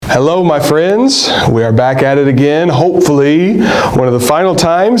Hello, my friends. We are back at it again. Hopefully, one of the final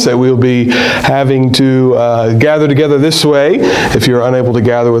times that we'll be having to gather together this way if you're unable to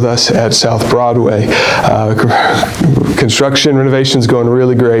gather with us at South Broadway. Construction renovation is going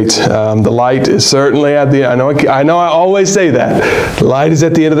really great. The light is certainly at the end. I know I always say that. The light is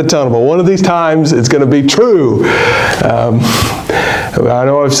at the end of the tunnel, but one of these times it's going to be true. I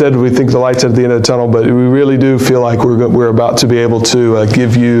know I've said we think the light's at the end of the tunnel, but we really do feel like we're about to be able to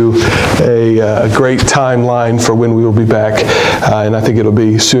give you a great timeline for when we will be back, and I think it'll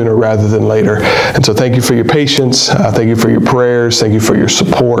be sooner rather than later. And so thank you for your patience, thank you for your prayers, thank you for your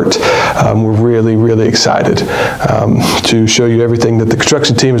support. We're really, really excited to show you everything that the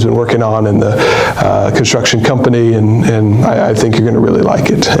construction team has been working on and the construction company, and I think you're going to really like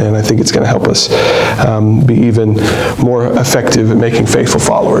it, and I think it's going to help us be even more effective at making faithful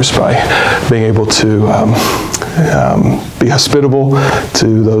followers by being able to be hospitable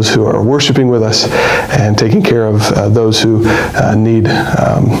to those who are worshiping with us and taking care of those who need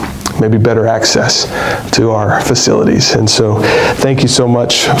maybe better access to our facilities. And so thank you so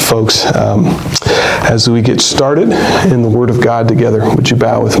much, folks. As we get started in the Word of God together, would you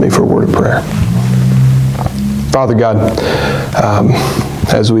bow with me for a word of prayer? Father God,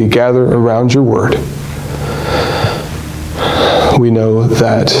 as we gather around your Word, we know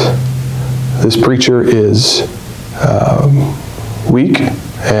that this preacher is weak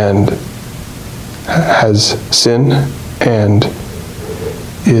and has sin and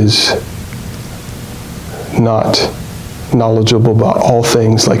is not knowledgeable about all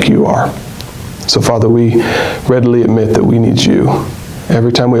things like you are. So, Father, we readily admit that we need you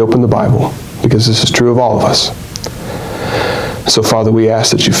every time we open the Bible, because this is true of all of us. So, Father, we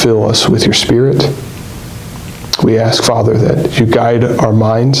ask that you fill us with your Spirit. We ask, Father, that you guide our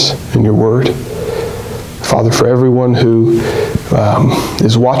minds in your word. Father, for everyone who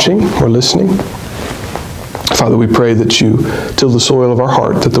is watching or listening, Father, we pray that you till the soil of our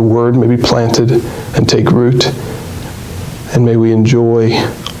heart, that the word may be planted and take root, and may we enjoy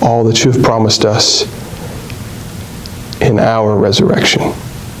all that you have promised us in our resurrection.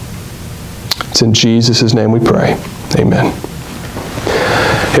 It's in Jesus' name we pray. Amen.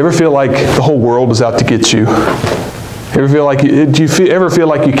 You ever feel like the whole world is out to get you? Do you ever feel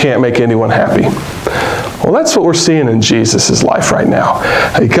like you can't make anyone happy? Well, that's what we're seeing in Jesus' life right now.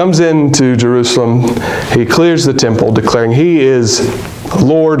 He comes into Jerusalem, he clears the temple, declaring he is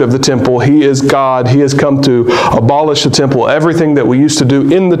Lord of the temple, he is God, he has come to abolish the temple. Everything that we used to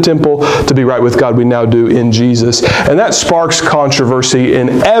do in the temple to be right with God, we now do in Jesus. And that sparks controversy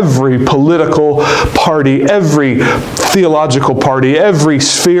in every political party, every theological party, every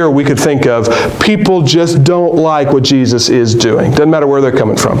sphere we could think of. People just don't like what Jesus is doing. Doesn't matter where they're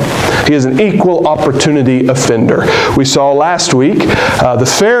coming from. He is an equal opportunity offender. We saw last week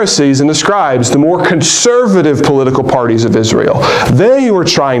the Pharisees and the scribes, the more conservative political parties of Israel. They were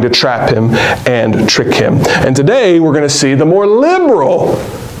trying to trap him and trick him. And today we're going to see the more liberal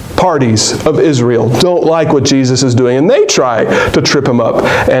parties of Israel don't like what Jesus is doing, and they try to trip him up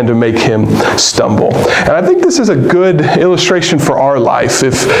and to make him stumble. And I think this is a good illustration for our life.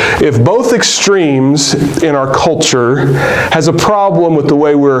 If both extremes in our culture has a problem with the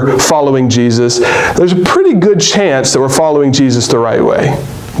way we're following Jesus, there's a pretty good chance that we're following Jesus the right way,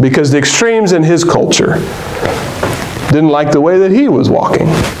 because the extremes in his culture didn't like the way that he was walking.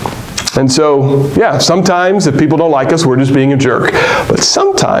 And so, yeah, sometimes if people don't like us, we're just being a jerk. But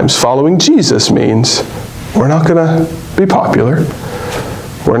sometimes following Jesus means we're not going to be popular.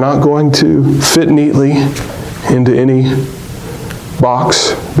 We're not going to fit neatly into any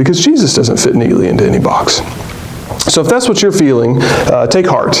box, because Jesus doesn't fit neatly into any box. So if that's what you're feeling, take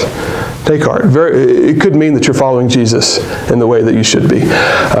heart. Take heart. It could mean that you're following Jesus in the way that you should be.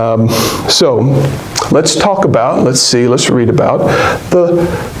 So let's read about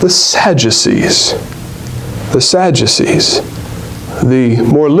the Sadducees. The Sadducees, the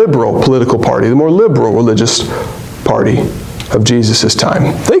more liberal political party, the more liberal religious party of Jesus'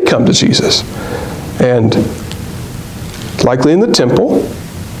 time. They come to Jesus, and likely in the temple,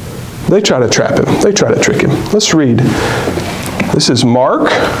 they try to trap him. They try to trick him. Let's read. This is Mark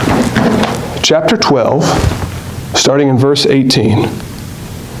chapter 12, starting in verse 18.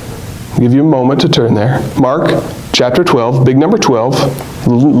 I'll give you a moment to turn there. Mark chapter 12, big number 12,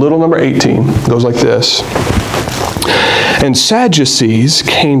 little number 18. Goes like this. And Sadducees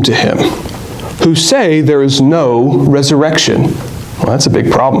came to him, who say there is no resurrection. Well, that's a big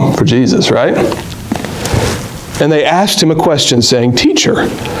problem for Jesus, right? And they asked him a question, saying, Teacher,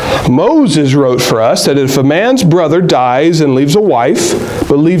 Moses wrote for us that if a man's brother dies and leaves a wife,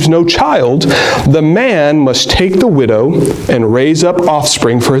 but leaves no child, the man must take the widow and raise up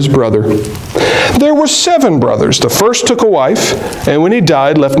offspring for his brother. There were 7 brothers. The first took a wife, and when he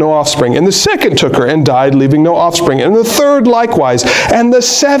died, left no offspring. And the second took her and died, leaving no offspring. And the third likewise. And the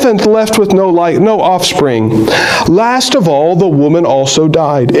 7th left with no offspring. Last of all, the woman also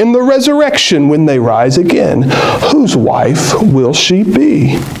died. In the resurrection, when they rise again, whose wife will she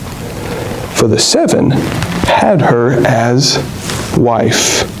be? For the 7 had her as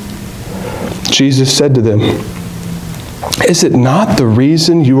wife. Jesus said to them, is it not the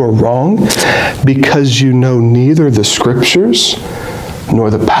reason you are wrong, because you know neither the Scriptures nor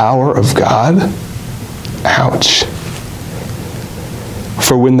the power of God? Ouch.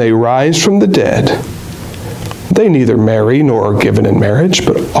 For when they rise from the dead, they neither marry nor are given in marriage,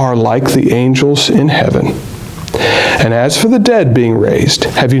 but are like the angels in heaven. And as for the dead being raised,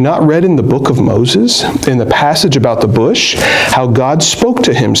 have you not read in the book of Moses, in the passage about the bush, how God spoke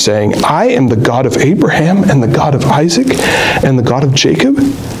to him, saying, I am the God of Abraham and the God of Isaac and the God of Jacob?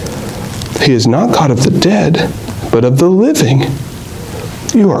 He is not God of the dead, but of the living.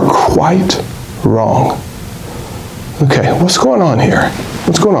 You are quite wrong. Okay, what's going on here?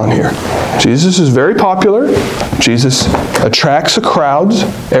 What's going on here? Jesus is very popular. Jesus attracts the crowds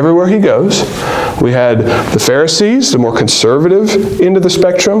everywhere he goes. We had the Pharisees, the more conservative end of the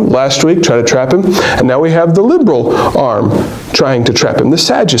spectrum, last week try to trap him. And now we have the liberal arm trying to trap him, the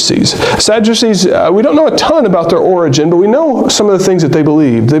Sadducees. Sadducees, we don't know a ton about their origin, but we know some of the things that they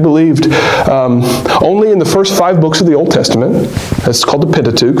believed. They believed only in the first 5 books of the Old Testament. That's called the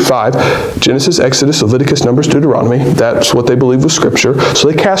Pentateuch, 5. Genesis, Exodus, Leviticus, Numbers, Deuteronomy. That's what they believed was Scripture. So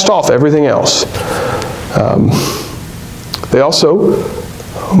they cast off everything else. They also,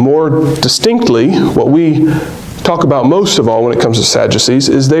 more distinctly, what we talk about most of all when it comes to Sadducees,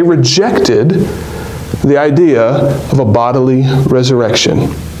 is they rejected the idea of a bodily resurrection.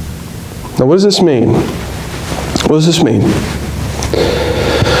 Now, what does this mean? What does this mean?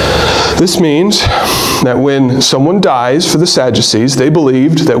 This means that when someone dies for the Sadducees, they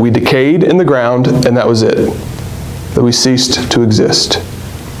believed that we decayed in the ground and that was it, that we ceased to exist.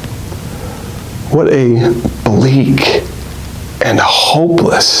 What a bleak and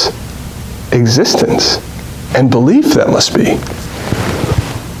hopeless existence and belief that must be.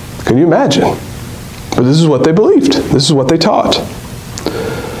 Can you imagine? But this is what they believed. This is what they taught.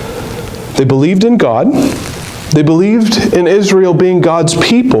 They believed in God. They believed in Israel being God's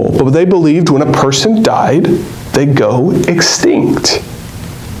people, but they believed when a person died, they'd go extinct.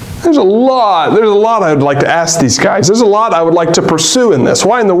 There's a lot I would like to ask these guys. There's a lot I would like to pursue in this.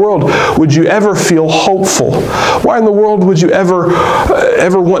 Why in the world would you ever feel hopeful? Why in the world would you ever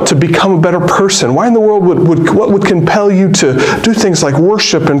want to become a better person? Why in the world what would compel you to do things like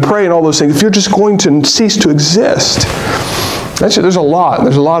worship and pray and all those things if you're just going to cease to exist? Actually, there's a lot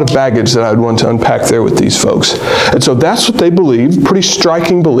of baggage that I'd want to unpack there with these folks. And so that's what they believe, pretty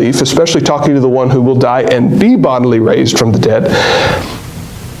striking belief, especially talking to the one who will die and be bodily raised from the dead.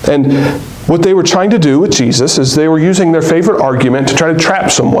 And what they were trying to do with Jesus is they were using their favorite argument to try to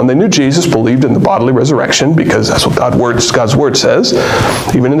trap someone. They knew Jesus believed in the bodily resurrection because that's what God's Word says,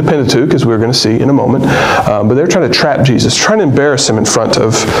 even in the Pentateuch, as we're going to see in a moment. But they're trying to trap Jesus, trying to embarrass him in front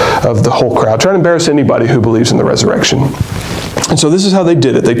of the whole crowd, trying to embarrass anybody who believes in the resurrection. And so this is how they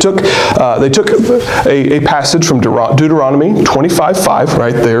did it. They took a passage from Deuteronomy 25:5,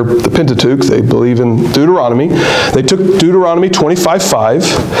 right there, the Pentateuch. They believe in Deuteronomy. They took Deuteronomy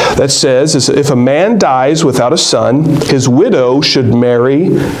 25:5 that says, if a man dies without a son, his widow should marry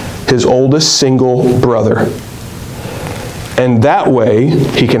his oldest single brother. And that way,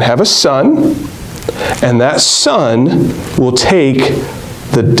 he can have a son, and that son will take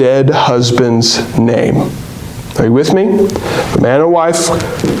the dead husband's name. Are you with me? The man and wife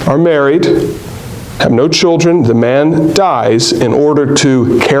are married, have no children. The man dies. In order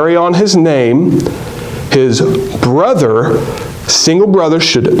to carry on his name, his brother, single brother,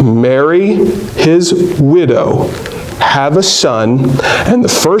 should marry his widow, have a son, and the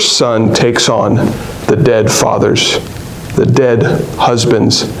first son takes on the dead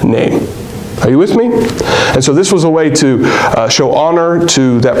husband's name. Are you with me? And so this was a way to show honor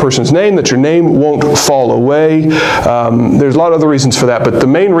to that person's name, that your name won't fall away. There's a lot of other reasons for that, but the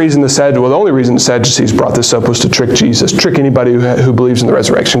main reason the only reason the Sadducees brought this up was to trick Jesus, trick anybody who believes in the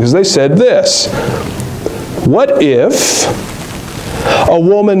resurrection, because they said this: what if a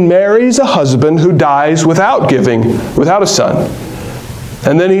woman marries a husband who dies without a son?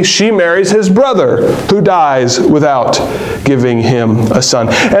 And then she marries his brother, who dies without giving him a son.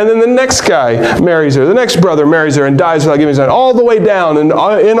 And then the next guy marries her. The next brother marries her and dies without giving a son. All the way down. And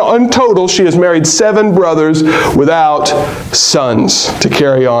in total, she has married 7 brothers without sons to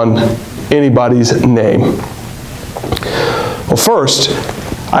carry on anybody's name. Well, first,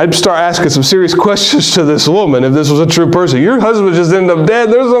 I'd start asking some serious questions to this woman if this was a true person. Your husband just ended up dead.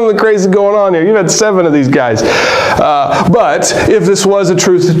 There's something crazy going on here. You've had 7 of these guys. But if this was a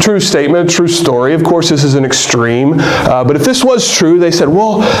true statement, a true story, of course this is an extreme. But if this was true, they said,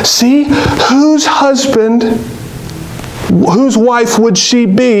 well, see, whose wife would she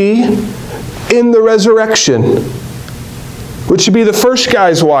be in the resurrection? Would she be the first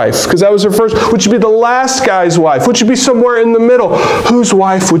guy's wife? Because that was her first. Would she be the last guy's wife? Would she be somewhere in the middle? Whose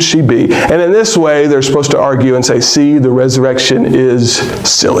wife would she be? And in this way, they're supposed to argue and say, see, the resurrection is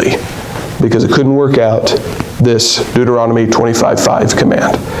silly. Because it couldn't work out this Deuteronomy 25:5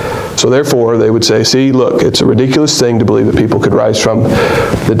 command. So therefore, they would say, see, look, it's a ridiculous thing to believe that people could rise from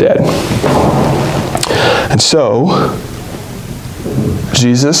the dead. And so,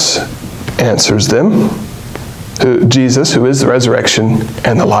 Jesus answers them. Jesus, who is the resurrection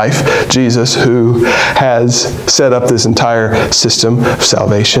and the life. Jesus, who has set up this entire system of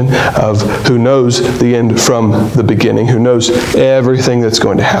salvation, of who knows the end from the beginning, who knows everything that's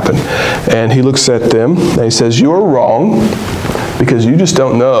going to happen. And he looks at them and he says, you're wrong because you just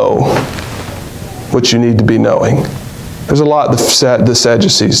don't know what you need to be knowing. There's a lot the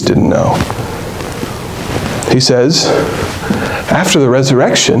Sadducees didn't know. He says, after the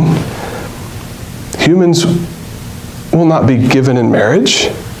resurrection, humans will not be given in marriage.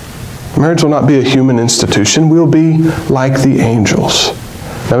 Marriage will not be a human institution. We'll be like the angels.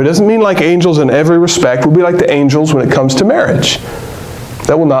 Now, it doesn't mean like angels in every respect. We'll be like the angels when it comes to marriage.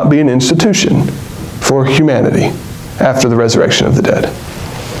 That will not be an institution for humanity after the resurrection of the dead.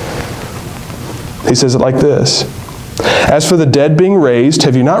 He says it like this. As for the dead being raised,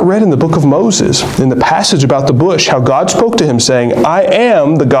 have you not read in the book of Moses, in the passage about the bush, how God spoke to him, saying, I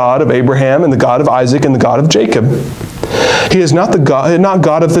am the God of Abraham and the God of Isaac and the God of Jacob. He is not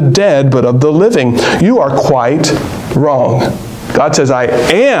God of the dead, but of the living. You are quite wrong. God says, I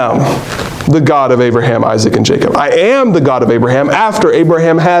am the God of Abraham, Isaac, and Jacob. I am the God of Abraham after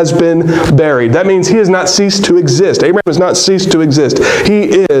Abraham has been buried. That means he has not ceased to exist. Abraham has not ceased to exist. He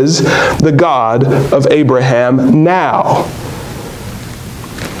is the God of Abraham now.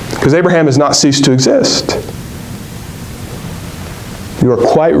 Because Abraham has not ceased to exist. You are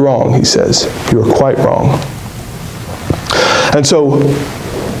quite wrong, he says. You are quite wrong. And so,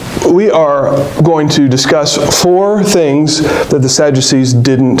 we are going to discuss 4 things that the Sadducees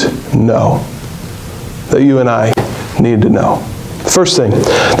didn't know, that you and I need to know. First thing,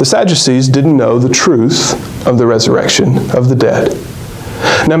 the Sadducees didn't know the truth of the resurrection of the dead.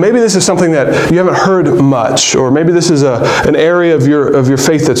 Now, maybe this is something that you haven't heard much, or maybe this is an area of your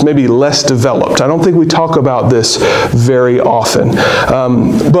faith that's maybe less developed. I don't think we talk about this very often.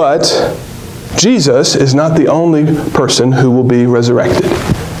 But Jesus is not the only person who will be resurrected.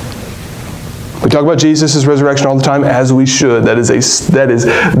 We talk about Jesus' resurrection all the time, as we should. That is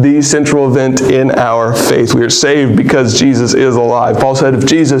the central event in our faith. We are saved because Jesus is alive. Paul said if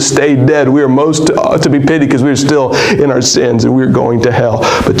Jesus stayed dead, we are most to be pitied because we are still in our sins and we are going to hell.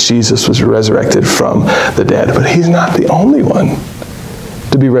 But Jesus was resurrected from the dead. But he's not the only one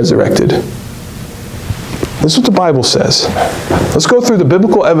to be resurrected. This is what the Bible says. Let's go through the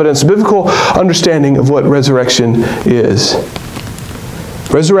biblical evidence, biblical understanding of what resurrection is.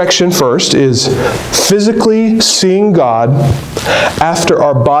 Resurrection, first, is physically seeing God after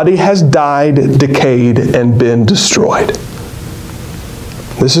our body has died, decayed, and been destroyed.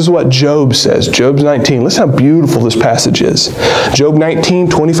 This is what Job says. Job 19. Listen how beautiful this passage is. Job 19,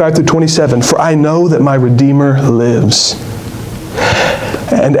 25 through 27. For I know that my Redeemer lives,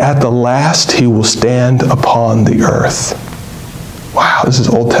 and at the last he will stand upon the earth. Wow, this is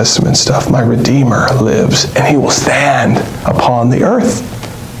Old Testament stuff. My Redeemer lives, and he will stand upon the earth.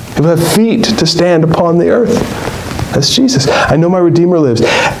 He will have feet to stand upon the earth. That's Jesus. I know my Redeemer lives.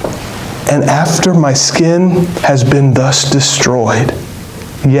 And after my skin has been thus destroyed,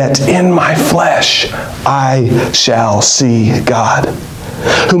 yet in my flesh I shall see God,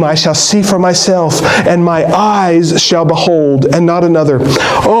 whom I shall see for myself, and my eyes shall behold, and not another.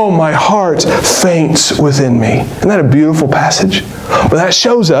 Oh, my heart faints within me. Isn't that a beautiful passage? But that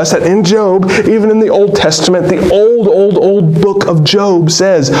shows us that in Job, even in the Old Testament, the old book of Job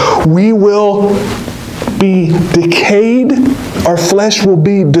says, we will be decayed, our flesh will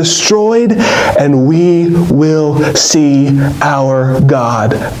be destroyed, and we will see our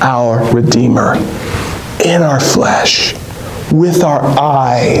God, our Redeemer, in our flesh. with our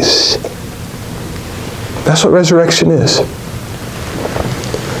eyes. That's what resurrection is.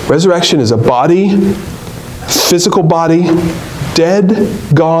 Resurrection is a body, physical body,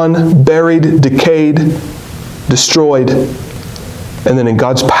 dead, gone, buried, decayed, destroyed. And then in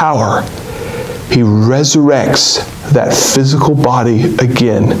God's power, He resurrects that physical body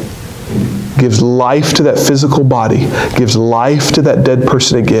again. Gives life to that physical body. Gives life to that dead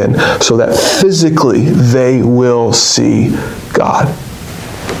person again. So that physically they will see God.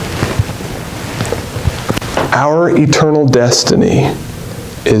 Our eternal destiny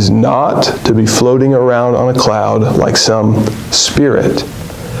is not to be floating around on a cloud like some spirit.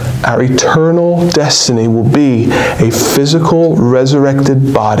 Our eternal destiny will be a physical,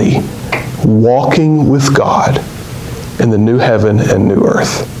 resurrected body walking with God in the new heaven and new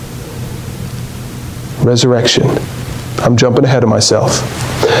earth. Resurrection. I'm jumping ahead of myself.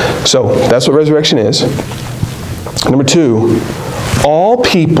 So, that's what resurrection is. Number 2, all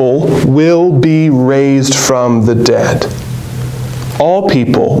people will be raised from the dead. All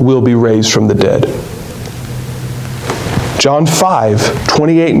people will be raised from the dead. John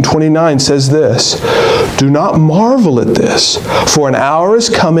 5:28 and 29 says this, "Do not marvel at this, for an hour is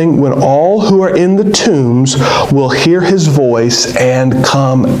coming when all who are in the tombs will hear His voice and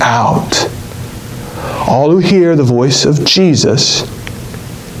come out." All who hear the voice of Jesus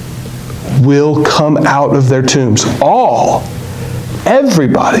will come out of their tombs. All.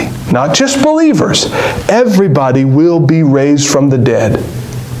 Everybody, not just believers, everybody will be raised from the dead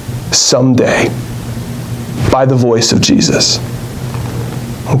someday by the voice of Jesus.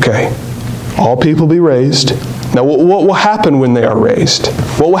 Okay, all people be raised. Now, what will happen when they are raised?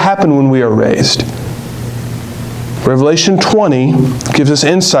 What will happen when we are raised? Revelation 20 gives us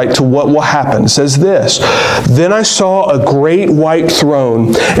insight to what will happen. It says this, "Then I saw a great white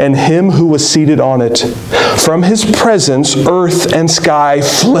throne, and Him who was seated on it. From His presence, earth and sky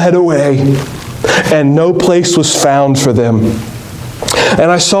fled away, and no place was found for them. And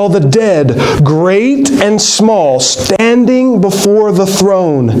I saw the dead, great and small, standing before the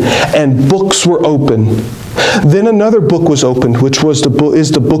throne, and books were open. Then another book was opened, which is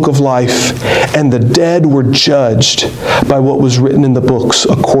the book of life, and the dead were judged by what was written in the books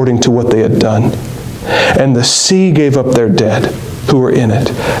according to what they had done. And the sea gave up their dead who were in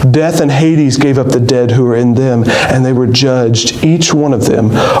it. Death and Hades gave up the dead who were in them, and they were judged, each one of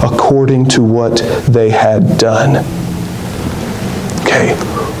them, according to what they had done." Okay,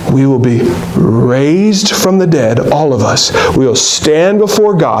 we will be raised from the dead, all of us. We will stand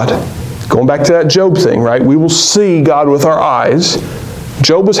before God. Going back to that Job thing, right? We will see God with our eyes.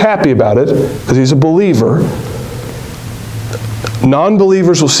 Job was happy about it because he's a believer.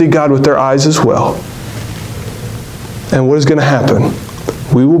 Non-believers will see God with their eyes as well. And what is going to happen?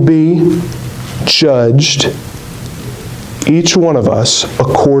 We will be judged, each one of us,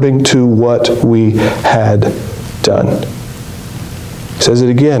 according to what we had done. It says it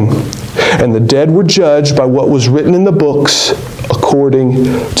again. "And the dead were judged by what was written in the books according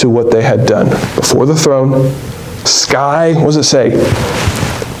to what they had done." Before the throne, sky, what does it say?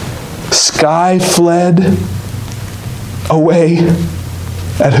 Sky fled away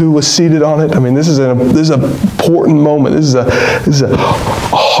at who was seated on it. I mean, this is an important moment. This is a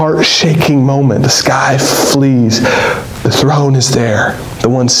heart-shaking moment. The sky flees. The throne is there. The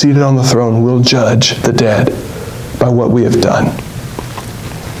one seated on the throne will judge the dead by what we have done.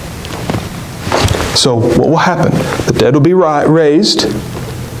 So what will happen? The dead will be raised.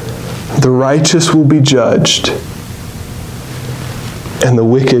 The righteous will be judged. And the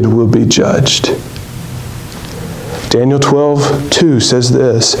wicked will be judged. Daniel 12:2 says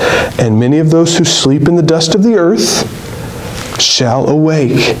this, "And many of those who sleep in the dust of the earth shall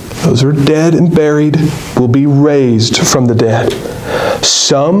awake." Those who are dead and buried will be raised from the dead.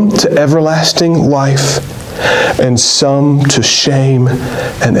 Some to everlasting life, and some to shame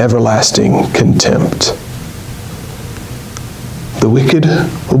and everlasting contempt. The wicked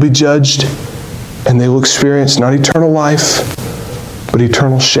will be judged, and they will experience not eternal life, but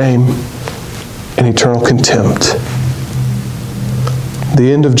eternal shame and eternal contempt.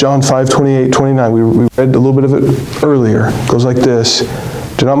 The end of John 5:28-29, we read a little bit of it earlier. It goes like this.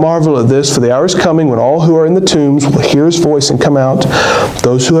 "Do not marvel at this, for the hour is coming when all who are in the tombs will hear His voice and come out,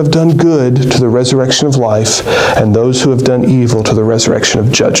 those who have done good to the resurrection of life, and those who have done evil to the resurrection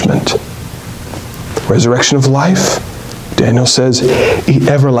of judgment." Resurrection of life, Daniel says,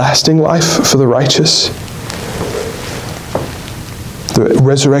 everlasting life for the righteous. The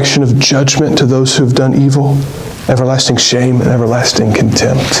resurrection of judgment to those who have done evil, everlasting shame and everlasting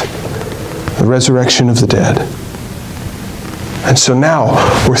contempt. The resurrection of the dead. And so now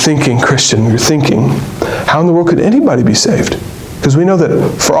we're thinking, Christian, you're thinking, How in the world could anybody be saved? Because we know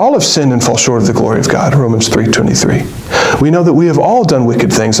that for all have sinned and fall short of the glory of God, Romans 3:23. We know that we have all done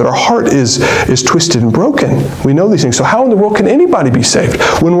wicked things, that our heart is twisted and broken. We know these things. So how in the world can anybody be saved?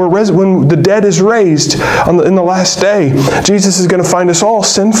 When the dead is raised in the last day, Jesus is going to find us all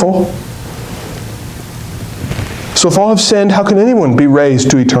sinful. So if all have sinned, how can anyone be raised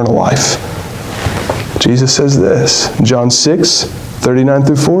to eternal life? Jesus says this, John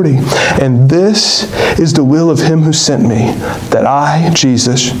 6:39-40. And this is the will of him who sent me, that I,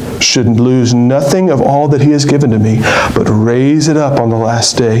 Jesus, should lose nothing of all that he has given to me, but raise it up on the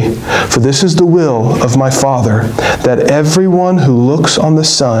last day. For this is the will of my Father, that everyone who looks on the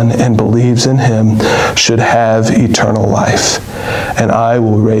Son and believes in him should have eternal life. And I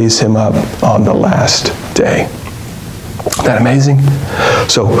will raise him up on the last day. Isn't that amazing?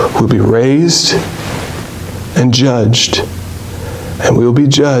 So we'll be raised and judged. And we will be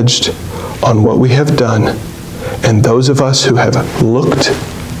judged on what we have done. And those of us who have looked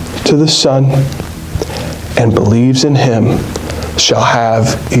to the Son and believes in him shall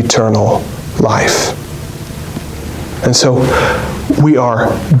have eternal life. And so we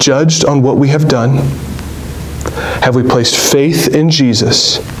are judged on what we have done. Have we placed faith in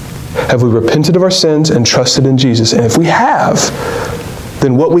Jesus? Have we repented of our sins and trusted in Jesus? And if we have,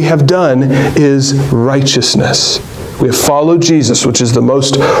 then what we have done is righteousness. We have followed Jesus, which is the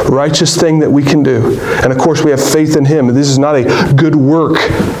most righteous thing that we can do. And of course, we have faith in him. This is not a good work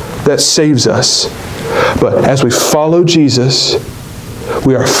that saves us. But as we follow Jesus,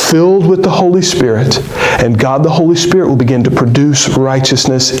 we are filled with the Holy Spirit, and God the Holy Spirit will begin to produce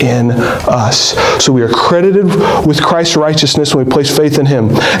righteousness in us. So we are credited with Christ's righteousness when we place faith in him.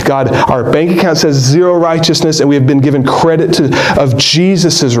 God, our bank account says 0 righteousness, and we have been given credit of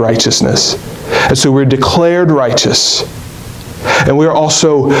Jesus' righteousness. And so we're declared righteous. And we are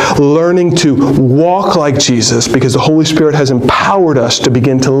also learning to walk like Jesus because the Holy Spirit has empowered us to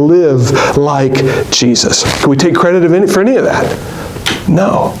begin to live like Jesus. Can we take credit for any of that?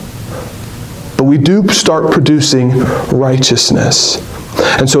 No. But we do start producing righteousness.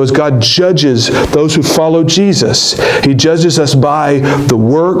 And so as God judges those who follow Jesus, he judges us by the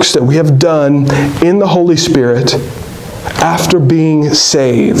works that we have done in the Holy Spirit after being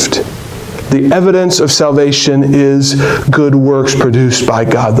saved. The evidence of salvation is good works produced by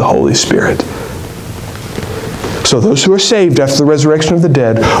God the Holy Spirit. So those who are saved after the resurrection of the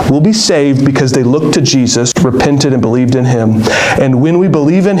dead will be saved because they looked to Jesus, repented, and believed in him. And when we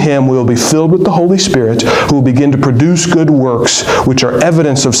believe in him, we will be filled with the Holy Spirit, who will begin to produce good works, which are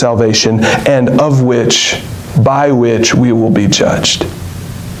evidence of salvation, and by which we will be judged.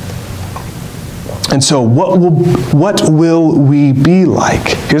 And so what will we be like?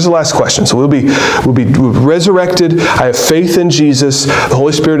 Here's the last question. So we'll be resurrected. I have faith in Jesus. The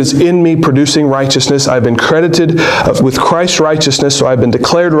Holy Spirit is in me producing righteousness. I've been credited with Christ's righteousness, so I've been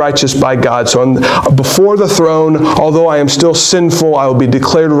declared righteous by God. So before the throne, although I am still sinful, I will be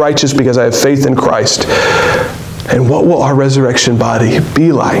declared righteous because I have faith in Christ. And what will our resurrection body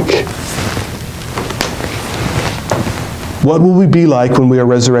be like? What will we be like when we are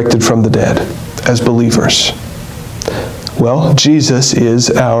resurrected from the dead? As believers? Well, Jesus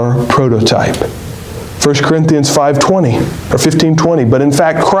is our prototype. 1 Corinthians 5:20 or 15:20. But in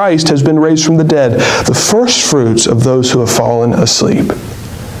fact, Christ has been raised from the dead, the first fruits of those who have fallen asleep.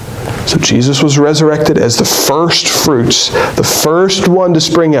 So Jesus was resurrected as the first fruits, the first one to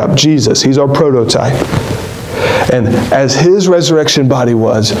spring up. Jesus, he's our prototype. And as his resurrection body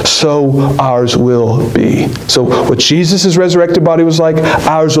was, so ours will be. So what Jesus' resurrected body was like,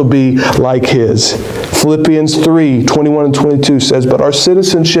 ours will be like his. Philippians 3:21 and 22 says, but our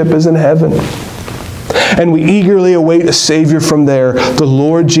citizenship is in heaven. And we eagerly await a Savior from there, the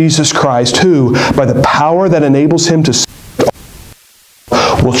Lord Jesus Christ, who, by the power that enables him to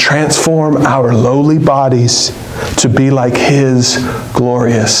will transform our lowly bodies to be like his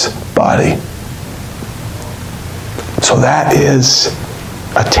glorious body. So that is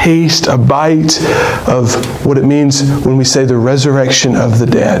a taste, a bite of what it means when we say the resurrection of the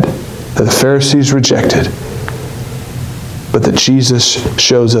dead, that the Pharisees rejected, but that Jesus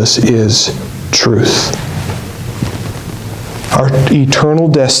shows us is truth. Our eternal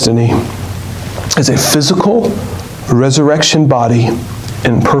destiny is a physical resurrection body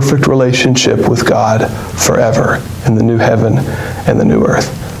in perfect relationship with God forever in the new heaven and the new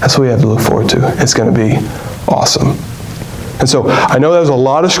earth. That's what we have to look forward to. It's going to be awesome. And so I know that was a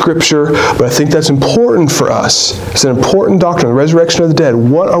lot of scripture, but I think that's important for us. It's an important doctrine, the resurrection of the dead.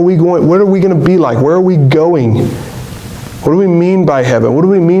 What are we going to be like? Where are we going? What do we mean by heaven? What do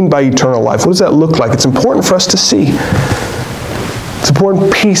we mean by eternal life? What does that look like? It's important for us to see. It's an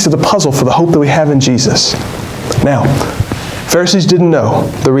important piece of the puzzle for the hope that we have in Jesus. Now, Pharisees didn't know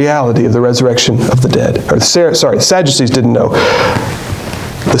the reality of the resurrection of the dead. The Sadducees didn't know.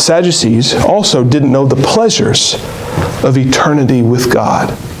 The Sadducees also didn't know the pleasures of eternity with God.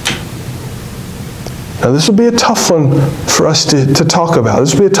 Now, this will be a tough one for us to talk about.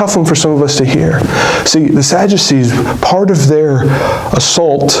 This will be a tough one for some of us to hear. See, the Sadducees, part of their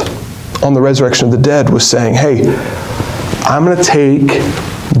assault on the resurrection of the dead was saying, hey, I'm going to take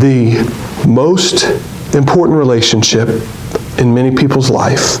the most important relationship in many people's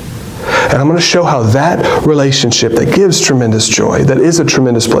life, and I'm going to show how that relationship that gives tremendous joy, that is a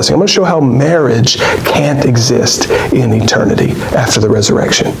tremendous blessing, I'm going to show how marriage can't exist in eternity after the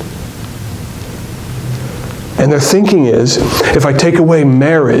resurrection. And their thinking is, if I take away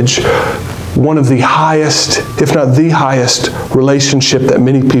marriage, one of the highest, if not the highest, relationship that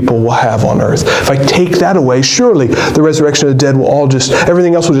many people will have on earth. If I take that away, surely the resurrection of the dead will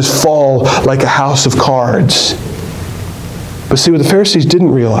everything else will just fall like a house of cards. But see, what the Pharisees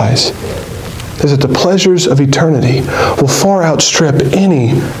didn't realize is that the pleasures of eternity will far outstrip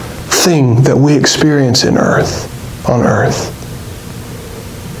anything that we experience on earth.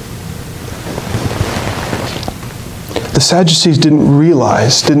 The Sadducees didn't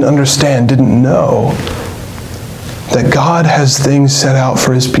realize, didn't understand, didn't know that God has things set out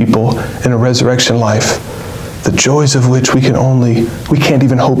for His people in a resurrection life, the joys of which we can't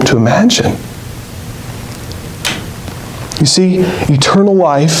even hope to imagine. You see, eternal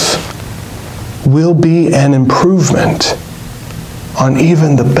life will be an improvement on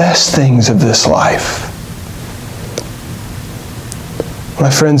even the best things of this life. My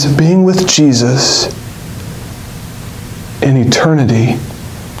friends, being with Jesus in eternity,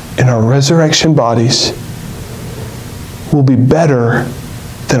 in our resurrection bodies, will be better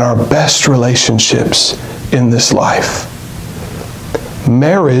than our best relationships in this life.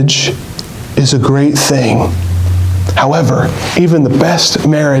 Marriage is a great thing. However, even the best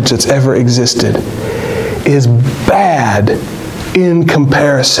marriage that's ever existed is bad in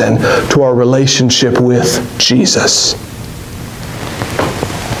comparison to our relationship with Jesus.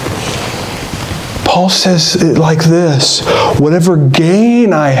 Paul says it like this: whatever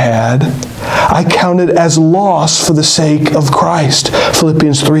gain I had, I counted as loss for the sake of Christ.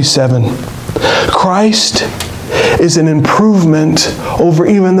 Philippians 3:7. Christ is an improvement over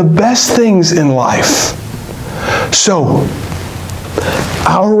even the best things in life. So,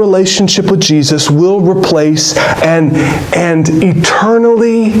 our relationship with Jesus will replace and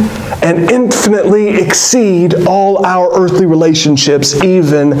eternally and infinitely exceed all our earthly relationships,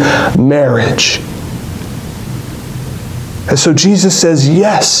 even marriage. And so Jesus says,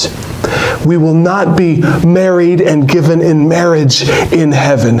 yes, we will not be married and given in marriage in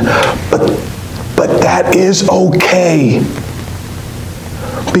heaven, but that is okay,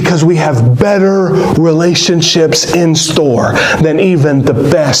 because we have better relationships in store than even the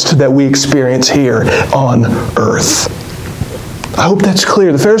best that we experience here on earth. I hope that's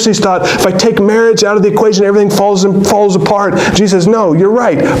clear. The Pharisees thought, if I take marriage out of the equation, everything falls apart. Jesus says, no, you're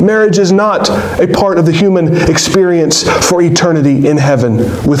right. Marriage is not a part of the human experience for eternity in heaven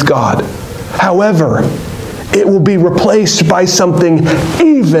with God. However, it will be replaced by something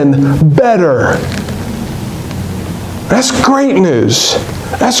even better. That's great news.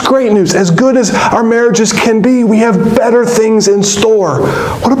 That's great news. As good as our marriages can be, we have better things in store.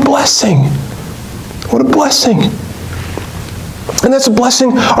 What a blessing. What a blessing. And that's a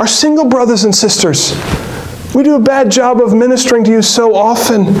blessing, our single brothers and sisters. We do a bad job of ministering to you so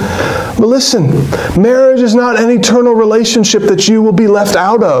often. But listen, marriage is not an eternal relationship that you will be left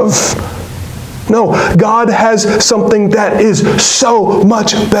out of. No, God has something that is so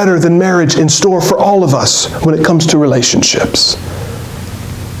much better than marriage in store for all of us when it comes to relationships.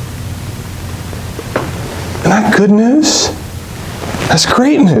 Isn't that good news? That's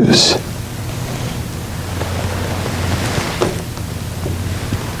great news.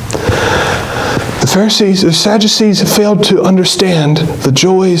 The Sadducees failed to understand the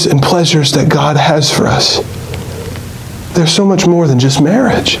joys and pleasures that God has for us. There's so much more than just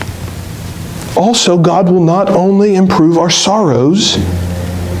marriage. Also, God will not only improve our sorrows,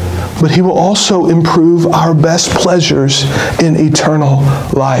 but He will also improve our best pleasures in eternal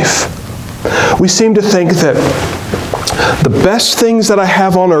life. We seem to think that the best things that I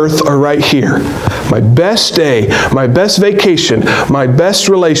have on earth are right here. My best day, my best vacation, my best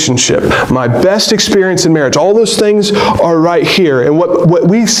relationship, my best experience in marriage. All those things are right here. And what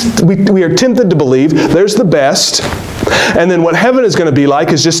we are tempted to believe, there's the best. And then what heaven is going to be like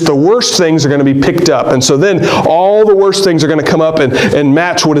is just the worst things are going to be picked up. And so then all the worst things are going to come up and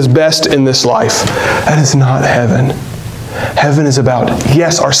match what is best in this life. That is not heaven. Heaven is about,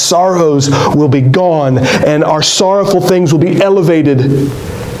 yes, our sorrows will be gone and our sorrowful things will be elevated.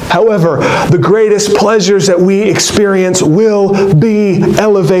 However, the greatest pleasures that we experience will be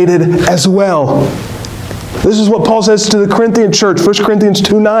elevated as well. This is what Paul says to the Corinthian church, 1 Corinthians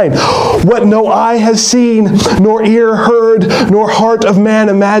 2:9. What no eye has seen, nor ear heard, nor heart of man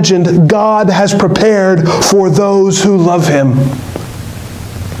imagined, God has prepared for those who love Him.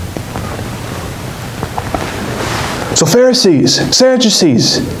 So Pharisees,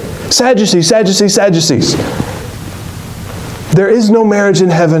 Sadducees. There is no marriage in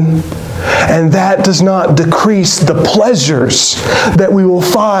heaven, and that does not decrease the pleasures that we will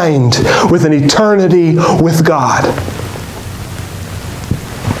find with an eternity with God.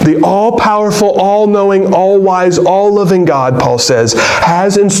 The all-powerful, all-knowing, all-wise, all-loving God, Paul says,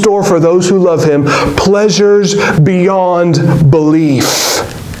 has in store for those who love Him pleasures beyond belief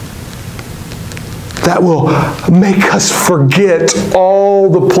that will make us forget all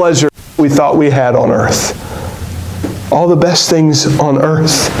the pleasure we thought we had on earth. All the best things on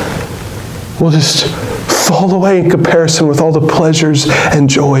earth will just fall away in comparison with all the pleasures and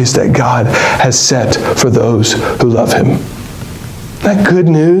joys that God has set for those who love Him. Isn't that good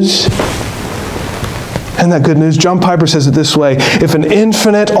news? Isn't that good news? John Piper says it this way: if an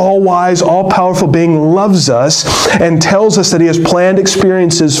infinite, all-wise, all-powerful being loves us and tells us that He has planned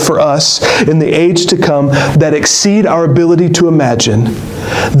experiences for us in the age to come that exceed our ability to imagine,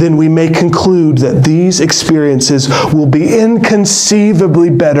 then we may conclude that these experiences will be inconceivably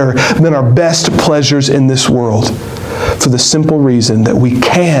better than our best pleasures in this world, for the simple reason that we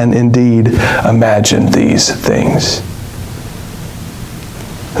can indeed imagine these things.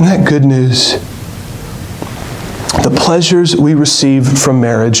 Isn't that good news? The pleasures we receive from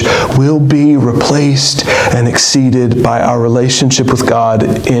marriage will be replaced and exceeded by our relationship with God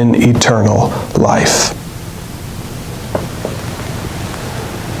in eternal life.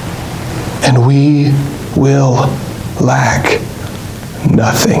 And we will lack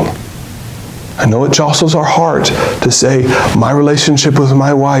nothing. I know it jostles our heart to say, my relationship with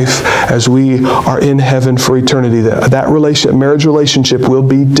my wife as we are in heaven for eternity, that marriage relationship will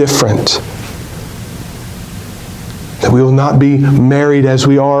be different. That we will not be married as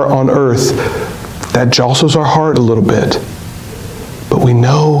we are on earth. That jostles our heart a little bit. But we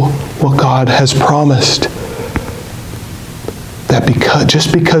know what God has promised. That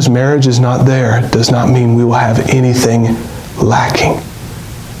just because marriage is not there does not mean we will have anything lacking.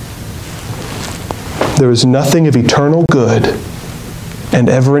 There is nothing of eternal good and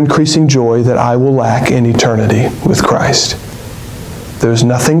ever-increasing joy that I will lack in eternity with Christ. There is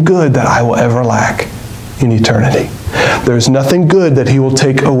nothing good that I will ever lack in eternity. There is nothing good that He will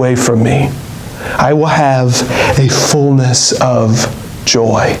take away from me. I will have a fullness of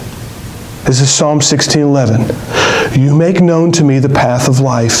joy. This is Psalm 16:11. You make known to me the path of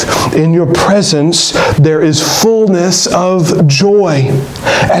life. In your presence there is fullness of joy.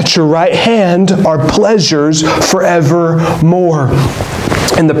 At your right hand are pleasures forevermore.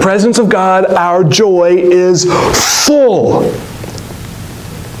 In the presence of God, our joy is full.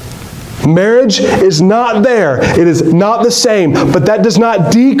 Marriage is not there. It is not the same. But that does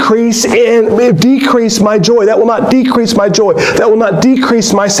not decrease my joy. That will not decrease my joy. That will not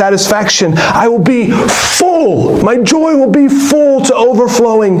decrease my satisfaction. I will be full. My joy will be full to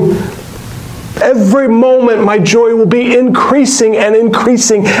overflowing. Every moment my joy will be increasing and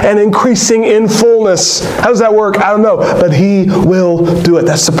increasing and increasing in fullness. How does that work? I don't know. But He will do it.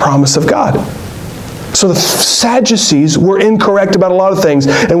 That's the promise of God. So the Sadducees were incorrect about a lot of things.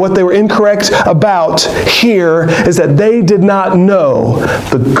 And what they were incorrect about here is that they did not know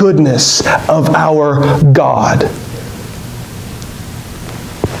the goodness of our God.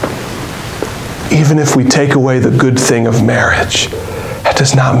 Even if we take away the good thing of marriage, that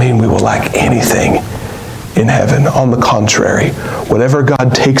does not mean we will lack anything in heaven. On the contrary, whatever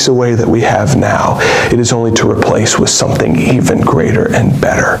God takes away that we have now, it is only to replace with something even greater and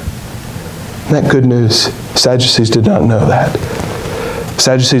better. Isn't that good news? Sadducees did not know that.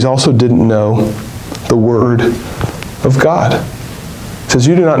 Sadducees also didn't know the Word of God. It says,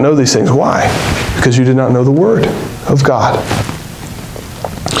 you do not know these things. Why? Because you did not know the Word of God.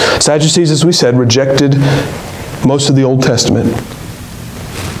 Sadducees, as we said, rejected most of the Old Testament.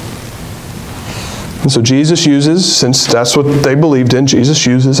 And so Jesus uses, since that's what they believed in, Jesus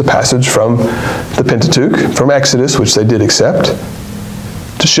uses a passage from the Pentateuch, from Exodus, which they did accept,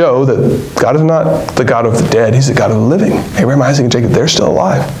 to show that God is not the God of the dead. He's the God of the living. Abraham, Isaac, and Jacob, they're still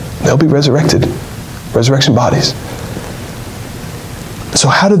alive. They'll be resurrected. Resurrection bodies. So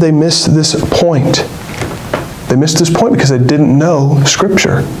how did they miss this point? They missed this point because they didn't know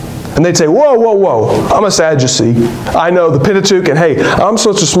Scripture. And they'd say, whoa, whoa, whoa, I'm a Sadducee. I know the Pentateuch, and hey, I'm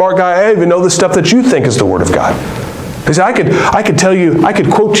such a smart guy, I even know the stuff that you think is the Word of God. He said, I could tell you, I could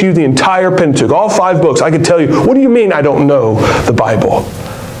quote to you the entire Pentateuch, all 5 books. I could tell you, what do you mean I don't know the Bible?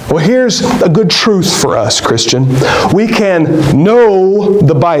 Well, here's a good truth for us, Christian. We can know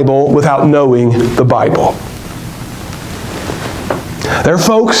the Bible without knowing the Bible. There are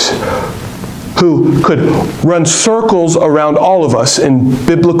folks who could run circles around all of us in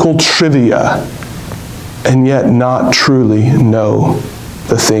biblical trivia and yet not truly know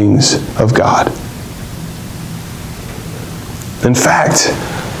the things of God. In fact,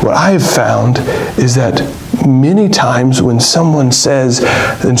 what I have found is that many times when someone says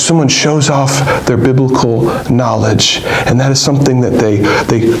and someone shows off their biblical knowledge, and that is something that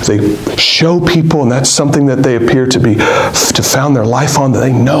they show people, and that's something that they appear to found their life on, that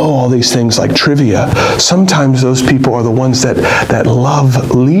they know all these things like trivia, sometimes those people are the ones that love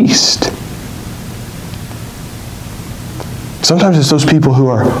least. Sometimes it's those people who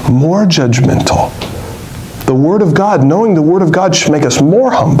are more judgmental. The Word of God, knowing the Word of God should make us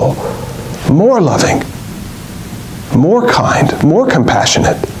more humble, more loving, more kind, more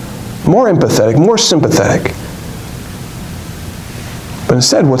compassionate, more empathetic, more sympathetic. But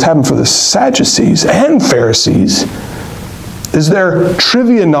instead, what's happened for the Sadducees and Pharisees is their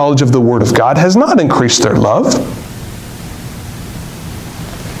trivia knowledge of the Word of God has not increased their love,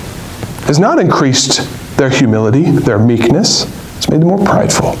 has not increased their humility, their meekness. It's made them more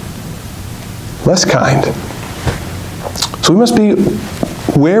prideful, less kind. So we must be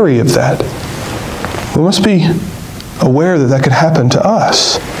wary of that. We must be aware that that could happen to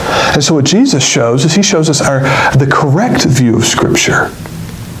us. And so what Jesus shows is he shows us the correct view of Scripture.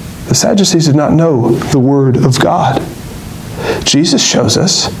 The Sadducees did not know the Word of God. Jesus shows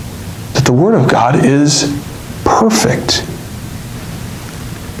us that the Word of God is perfect.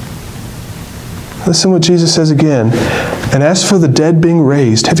 Listen what Jesus says again. And as for the dead being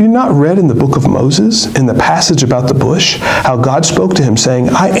raised, have you not read in the book of Moses, in the passage about the bush, how God spoke to him saying,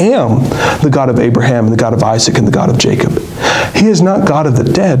 I am the God of Abraham and the God of Isaac and the God of Jacob. He is not God of the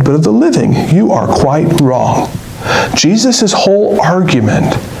dead, but of the living. You are quite wrong. Jesus' whole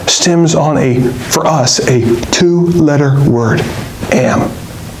argument stems on for us, a 2-letter word, am.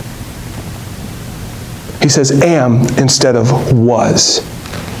 He says am instead of was.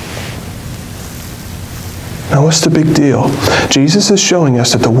 Now, what's the big deal? Jesus is showing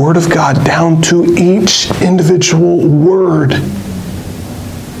us that the Word of God, down to each individual word,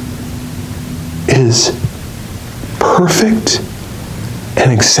 is perfect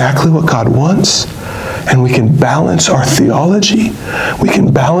and exactly what God wants. And we can balance our theology. We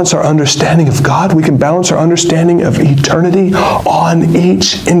can balance our understanding of God. We can balance our understanding of eternity on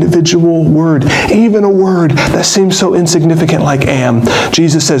each individual word. Even a word that seems so insignificant like am.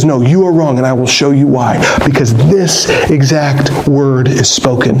 Jesus says, no, you are wrong, and I will show you why. Because this exact word is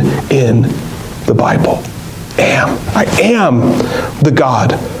spoken in the Bible. Am. I am the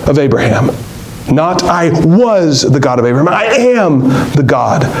God of Abraham. Not I was the God of Abraham. I am the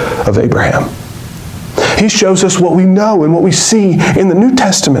God of Abraham. He shows us what we know and what we see in the New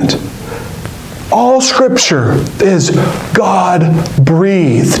Testament. All Scripture is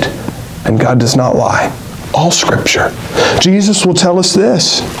God-breathed, and God does not lie. All Scripture. Jesus will tell us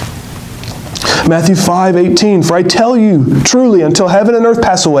this. Matthew 5:18, for I tell you truly, until heaven and earth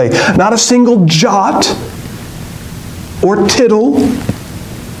pass away, not a single jot or tittle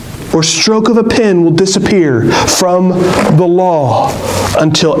or stroke of a pen will disappear from the law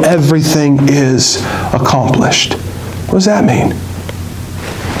until everything is accomplished. What does that mean?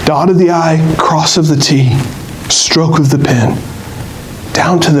 Dot of the I, cross of the T, stroke of the pen.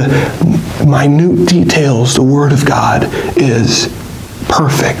 Down to the minute details, the Word of God is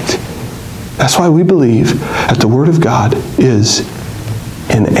perfect. That's why we believe that the Word of God is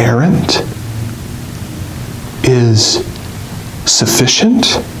inerrant, is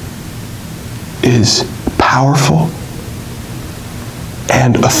sufficient, is powerful,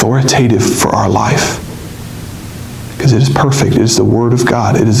 and authoritative for our life. Because it is perfect. It is the Word of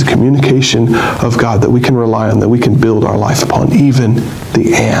God. It is the communication of God that we can rely on, that we can build our life upon, even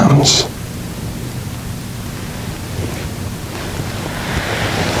the ams.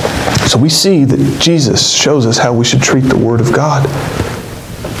 So we see that Jesus shows us how we should treat the Word of God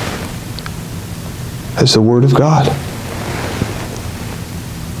as the Word of God.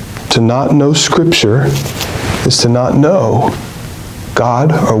 To not know Scripture is to not know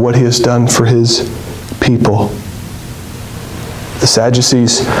God or what He has done for His people. The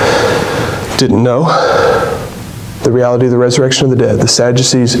Sadducees didn't know the reality of the resurrection of the dead. The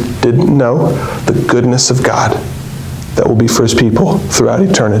Sadducees didn't know the goodness of God. that will be for his people throughout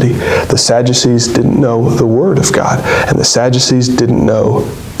eternity. The Sadducees didn't know the Word of God, and the Sadducees didn't know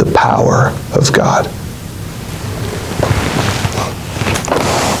the power of God.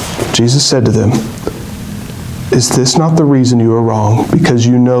 Jesus said to them, "Is this not the reason you are wrong? Because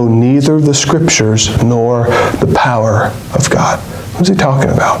you know neither the Scriptures nor the power of God." What is he talking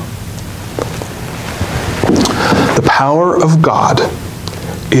about? The power of God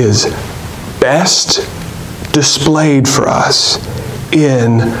is best displayed for us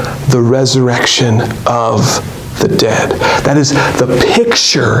in the resurrection of the dead. That is the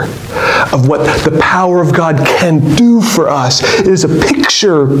picture of what the power of God can do for us. It is a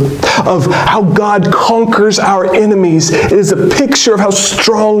picture of how God conquers our enemies. It is a picture of how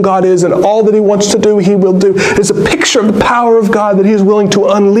strong God is, and all that he wants to do, he will do. It is a picture of the power of God that he is willing to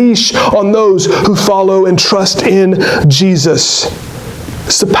unleash on those who follow and trust in Jesus.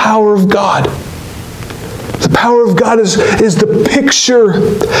 It's the power of God. The power of God is the picture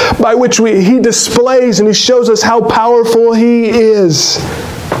by which he displays and he shows us how powerful he is.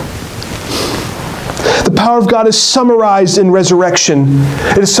 The power of God is summarized in resurrection.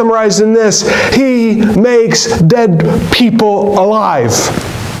 It is summarized in this: he makes dead people alive.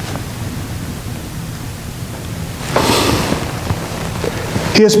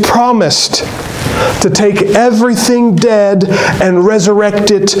 He has promised to take everything dead and resurrect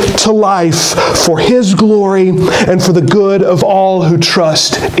it to life for his glory and for the good of all who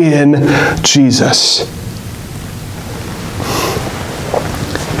trust in Jesus.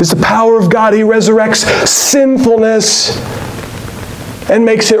 It's the power of God. He resurrects sinfulness and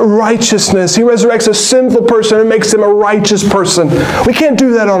makes it righteousness. He resurrects a sinful person and makes him a righteous person. We can't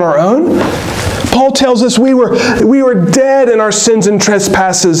do that on our own. Paul tells us we were dead in our sins and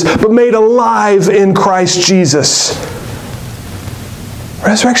trespasses, but made alive in Christ Jesus.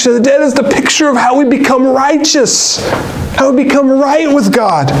 Resurrection of the dead is the picture of how we become righteous, how we become right with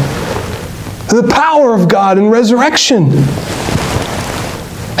God. The power of God in resurrection.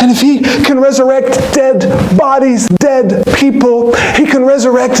 And if he can resurrect dead bodies, dead people, he can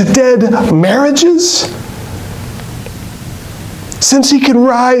resurrect dead marriages. Since he can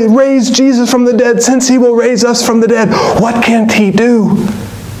raise Jesus from the dead, since he will raise us from the dead, what can't he do?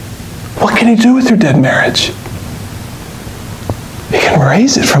 What can he do with your dead marriage? He can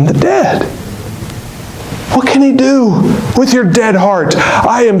raise it from the dead. What can he do with your dead heart?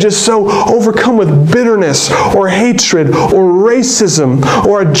 I am just so overcome with bitterness or hatred or racism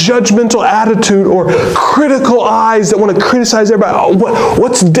or a judgmental attitude or critical eyes that want to criticize everybody.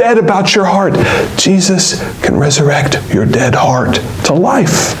 What's dead about your heart? Jesus can resurrect your dead heart to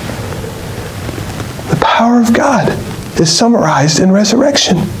life. The power of God is summarized in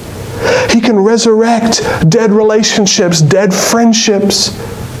resurrection. He can resurrect dead relationships, dead friendships.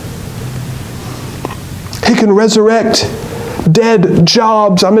 He can resurrect dead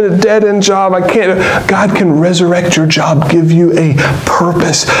jobs. I'm in a dead-end job. God can resurrect your job, give you a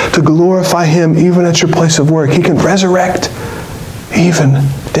purpose to glorify him even at your place of work. He can resurrect even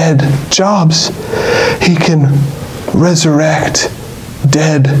dead jobs. He can resurrect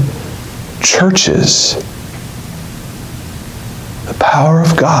dead churches. The power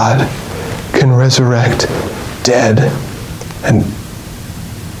of God can resurrect dead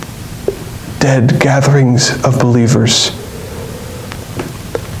gatherings of believers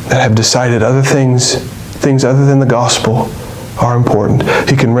that have decided other things other than the gospel are important.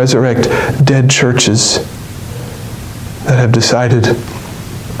 He can resurrect dead churches that have decided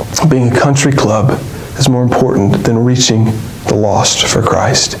being a country club is more important than reaching the lost for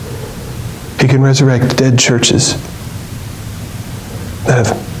Christ. He can resurrect dead churches that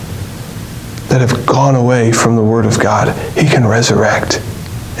have gone away from the Word of God. He can resurrect.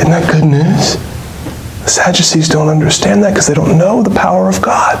 Isn't that good news? The Sadducees don't understand that because they don't know the power of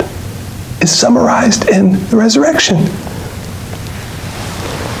God is summarized in the resurrection.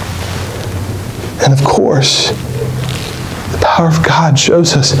 And of course, the power of God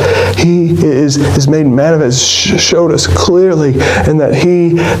shows us. He is made manifest, showed us clearly, in that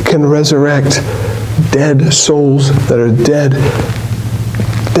he can resurrect dead souls that are dead,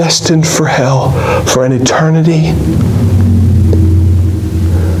 destined for hell, for an eternity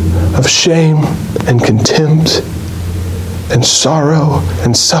of shame and contempt and sorrow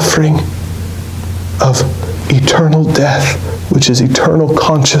and suffering, of eternal death, which is eternal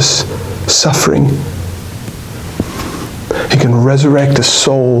conscious suffering. He can resurrect a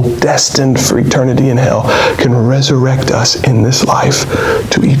soul destined for eternity in hell, can resurrect us in this life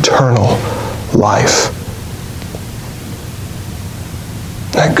to eternal life.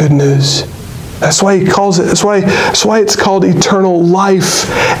 Isn't that good news? That's why he calls it, that's why it's called eternal life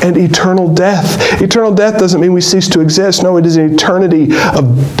and eternal death. Eternal death doesn't mean we cease to exist. No, it is an eternity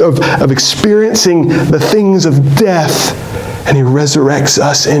of experiencing the things of death. And he resurrects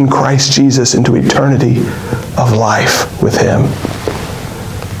us in Christ Jesus into eternity of life with him.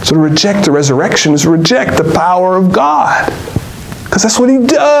 So to reject the resurrection is to reject the power of God. Because that's what he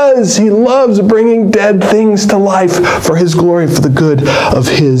does. He loves bringing dead things to life for his glory and for the good of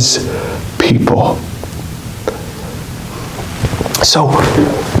his people. So,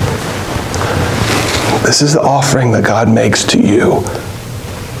 this is the offering that God makes to you.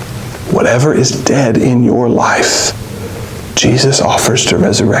 Whatever is dead in your life, Jesus offers to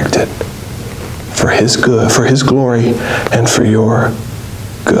resurrect it for his good, for his glory, and for your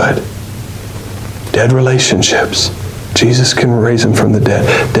good. Dead relationships, Jesus can raise them from the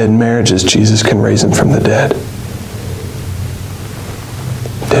dead. Dead marriages, Jesus can raise them from the dead.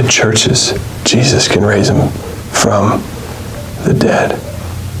 Dead churches, Jesus can raise them from the dead.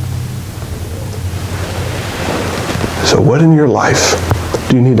 So what in your life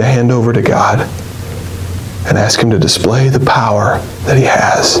do you need to hand over to God and ask him to display the power that he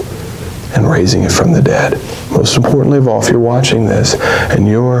has in raising it from the dead? Most importantly of all, if you're watching this and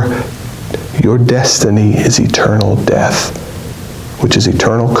your destiny is eternal death, which is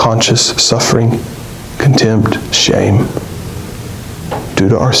eternal conscious suffering, contempt, shame, due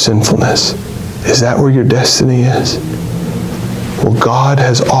to our sinfulness. Is that where your destiny is? Well, God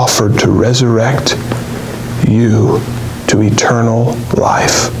has offered to resurrect you to eternal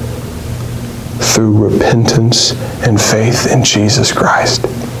life through repentance and faith in Jesus Christ.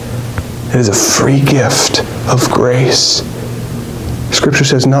 It is a free gift of grace. Scripture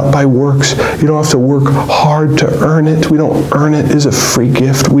says not by works. You don't have to work hard to earn it. We don't earn it. It is a free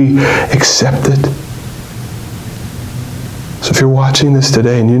gift. We accept it. So if you're watching this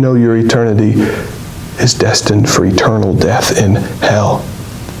today and you know your eternity is destined for eternal death in hell,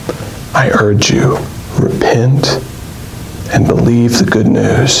 I urge you, repent and believe the good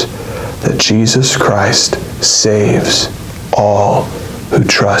news that Jesus Christ saves all who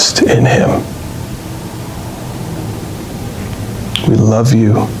trust in him. We love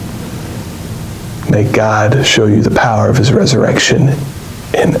you. May God show you the power of his resurrection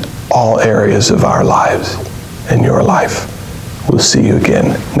in all areas of our lives and your life. We'll see you again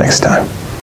next time.